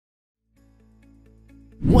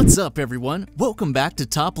What's up everyone? Welcome back to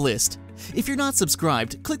Top List. If you're not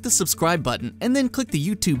subscribed, click the subscribe button and then click the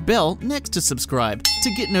YouTube bell next to subscribe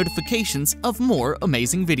to get notifications of more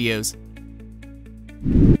amazing videos.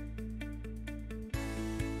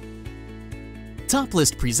 Top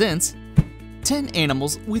List presents 10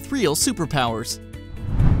 animals with real superpowers.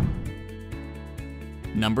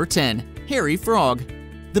 Number 10. Hairy Frog.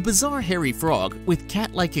 The bizarre hairy frog, with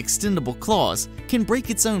cat-like extendable claws, can break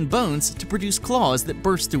its own bones to produce claws that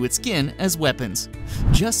burst through its skin as weapons,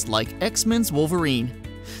 just like X-Men's Wolverine.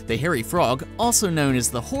 The hairy frog, also known as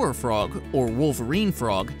the horror frog or Wolverine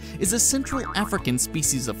frog, is a Central African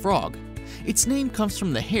species of frog. Its name comes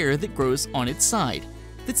from the hair that grows on its side.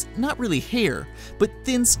 It's not really hair, but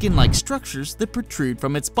thin skin-like structures that protrude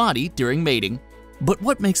from its body during mating. But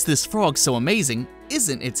what makes this frog so amazing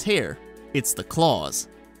isn't its hair, it's the claws.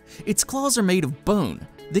 Its claws are made of bone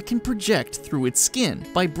that can project through its skin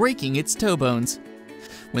by breaking its toe bones.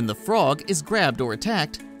 When the frog is grabbed or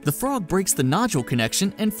attacked, the frog breaks the nodule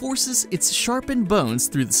connection and forces its sharpened bones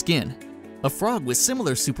through the skin. A frog with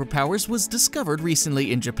similar superpowers was discovered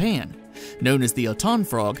recently in Japan. Known as the Otan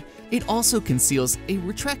frog, it also conceals a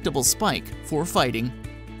retractable spike for fighting.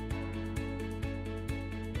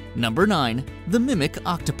 Number 9. The Mimic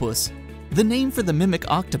Octopus. The name for the Mimic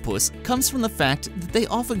Octopus comes from the fact that they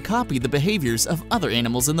often copy the behaviors of other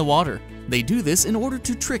animals in the water. They do this in order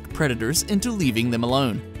to trick predators into leaving them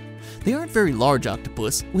alone. They aren't very large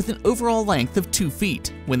octopus, with an overall length of 2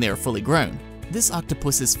 feet when they are fully grown. This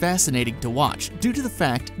octopus is fascinating to watch due to the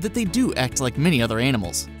fact that they do act like many other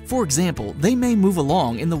animals. For example, they may move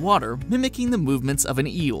along in the water mimicking the movements of an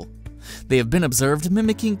eel. They have been observed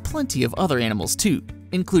mimicking plenty of other animals too,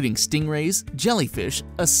 including stingrays, jellyfish,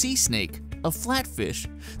 a sea snake, a flatfish,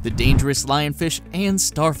 the dangerous lionfish, and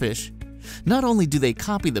starfish. Not only do they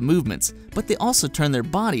copy the movements, but they also turn their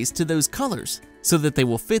bodies to those colors so that they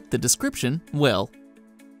will fit the description well.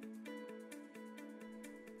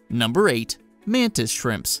 Number 8. Mantis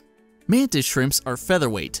shrimps. Mantis shrimps are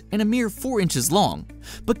featherweight and a mere 4 inches long,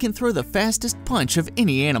 but can throw the fastest punch of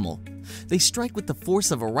any animal. They strike with the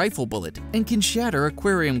force of a rifle bullet and can shatter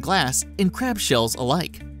aquarium glass and crab shells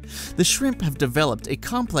alike. The shrimp have developed a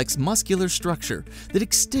complex muscular structure that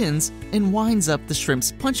extends and winds up the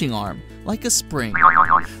shrimp's punching arm like a spring.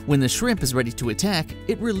 When the shrimp is ready to attack,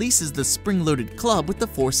 it releases the spring-loaded club with the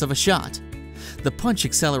force of a shot. The punch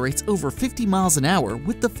accelerates over 50 miles an hour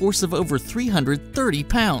with the force of over 330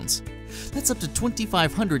 pounds. That's up to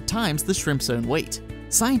 2,500 times the shrimp's own weight.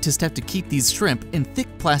 Scientists have to keep these shrimp in thick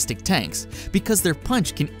plastic tanks because their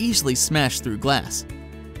punch can easily smash through glass.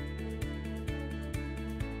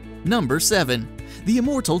 Number 7. The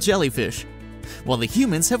Immortal Jellyfish. While the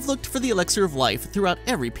humans have looked for the elixir of life throughout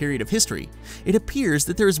every period of history, it appears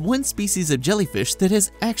that there is one species of jellyfish that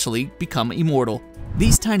has actually become immortal.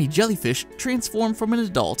 These tiny jellyfish transform from an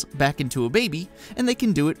adult back into a baby, and they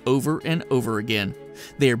can do it over and over again.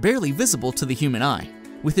 They are barely visible to the human eye,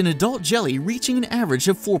 with an adult jelly reaching an average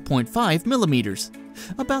of 4.5 millimeters,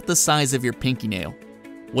 about the size of your pinky nail.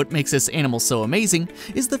 What makes this animal so amazing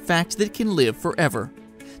is the fact that it can live forever.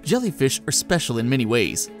 Jellyfish are special in many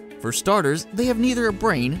ways. For starters, they have neither a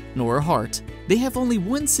brain nor a heart. They have only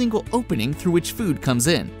one single opening through which food comes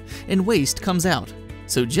in, and waste comes out,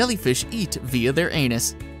 so jellyfish eat via their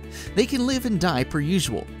anus. They can live and die per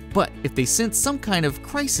usual, but if they sense some kind of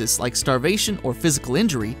crisis like starvation or physical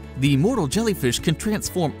injury, the immortal jellyfish can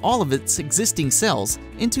transform all of its existing cells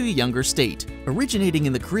into a younger state. Originating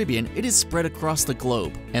in the Caribbean, it is spread across the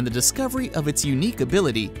globe, and the discovery of its unique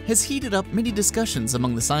ability has heated up many discussions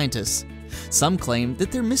among the scientists. Some claim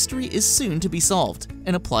that their mystery is soon to be solved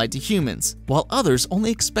and applied to humans, while others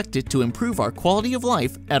only expect it to improve our quality of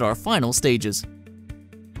life at our final stages.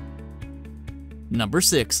 Number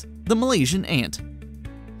 6. The Malaysian ant.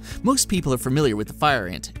 Most people are familiar with the fire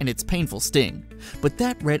ant and its painful sting, but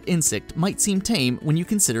that red insect might seem tame when you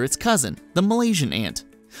consider its cousin, the Malaysian ant.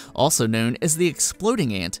 Also known as the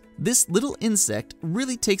exploding ant, this little insect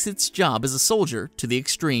really takes its job as a soldier to the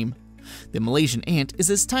extreme. The Malaysian ant is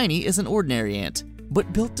as tiny as an ordinary ant,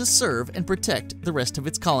 but built to serve and protect the rest of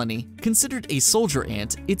its colony. Considered a soldier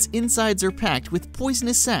ant, its insides are packed with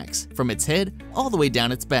poisonous sacs from its head all the way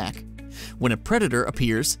down its back. When a predator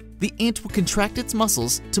appears, the ant will contract its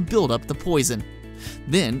muscles to build up the poison.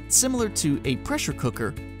 Then, similar to a pressure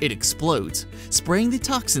cooker, it explodes, spraying the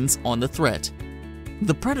toxins on the threat.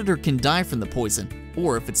 The predator can die from the poison,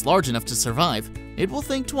 or if it's large enough to survive, it will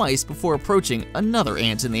think twice before approaching another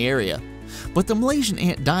ant in the area. But the Malaysian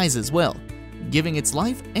ant dies as well, giving its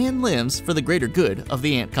life and limbs for the greater good of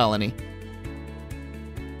the ant colony.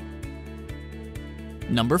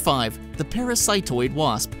 Number 5. The Parasitoid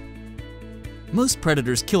Wasp. Most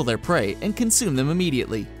predators kill their prey and consume them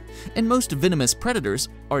immediately, and most venomous predators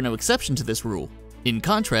are no exception to this rule. In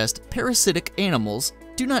contrast, parasitic animals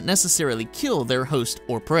do not necessarily kill their host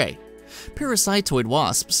or prey. Parasitoid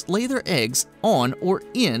wasps lay their eggs on or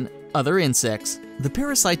in other insects. The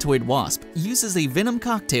parasitoid wasp uses a venom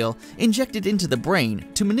cocktail injected into the brain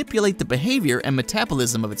to manipulate the behavior and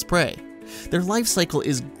metabolism of its prey. Their life cycle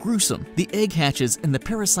is gruesome. The egg hatches and the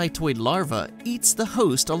parasitoid larva eats the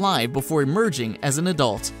host alive before emerging as an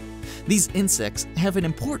adult. These insects have an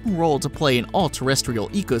important role to play in all terrestrial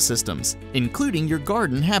ecosystems, including your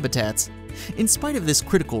garden habitats. In spite of this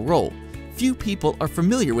critical role, few people are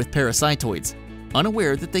familiar with parasitoids,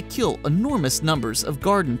 unaware that they kill enormous numbers of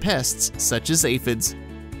garden pests such as aphids.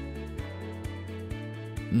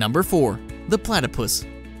 Number 4. The platypus.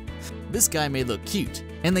 This guy may look cute,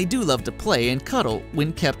 and they do love to play and cuddle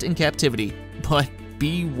when kept in captivity, but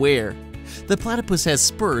beware. The platypus has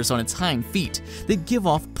spurs on its hind feet that give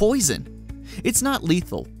off poison. It's not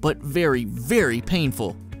lethal, but very, very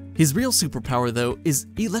painful. His real superpower, though, is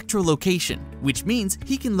electrolocation, which means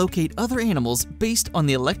he can locate other animals based on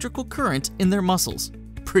the electrical current in their muscles.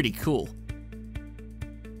 Pretty cool.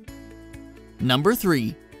 Number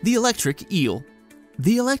 3. The electric eel.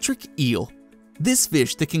 The electric eel. This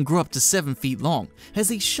fish that can grow up to 7 feet long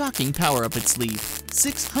has a shocking power up its sleeve,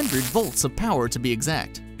 600 volts of power to be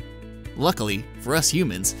exact. Luckily, for us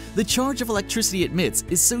humans, the charge of electricity it emits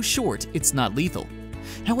is so short it's not lethal.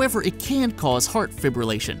 However, it can cause heart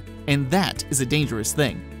fibrillation, and that is a dangerous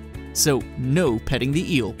thing. So no petting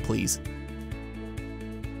the eel, please.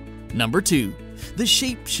 Number 2. The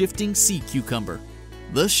shape-shifting sea cucumber.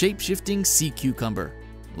 The shape-shifting sea cucumber.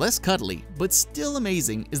 Less cuddly, but still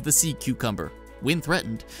amazing is the sea cucumber. When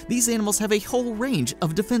threatened, these animals have a whole range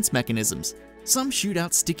of defense mechanisms. Some shoot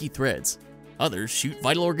out sticky threads. Others shoot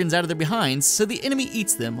vital organs out of their behinds so the enemy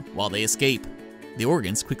eats them while they escape. The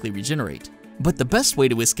organs quickly regenerate. But the best way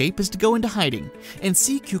to escape is to go into hiding, and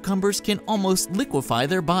sea cucumbers can almost liquefy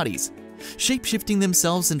their bodies, shape-shifting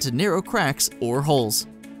themselves into narrow cracks or holes.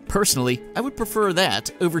 Personally, I would prefer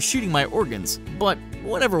that over shooting my organs, but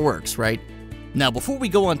whatever works, right? Now before we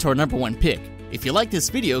go on to our number 1 pick, if you like this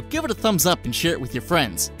video, give it a thumbs up and share it with your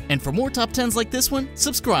friends. And for more top 10s like this one,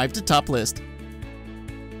 subscribe to Top List.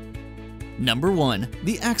 Number 1.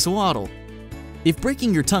 The Axolotl. If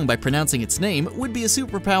breaking your tongue by pronouncing its name would be a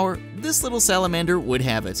superpower, this little salamander would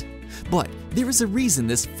have it. But there is a reason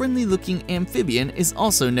this friendly-looking amphibian is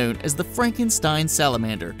also known as the Frankenstein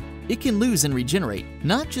salamander. It can lose and regenerate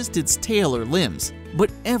not just its tail or limbs,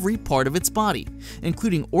 but every part of its body,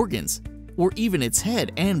 including organs, or even its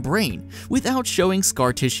head and brain, without showing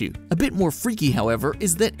scar tissue. A bit more freaky, however,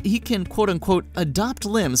 is that he can quote-unquote adopt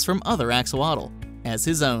limbs from other axolotl as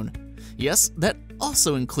his own. Yes, that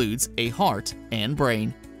also includes a heart and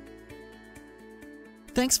brain.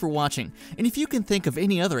 Thanks for watching, and if you can think of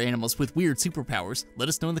any other animals with weird superpowers, let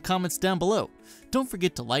us know in the comments down below. Don't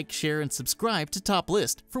forget to like, share, and subscribe to Top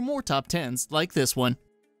List for more top 10s like this one.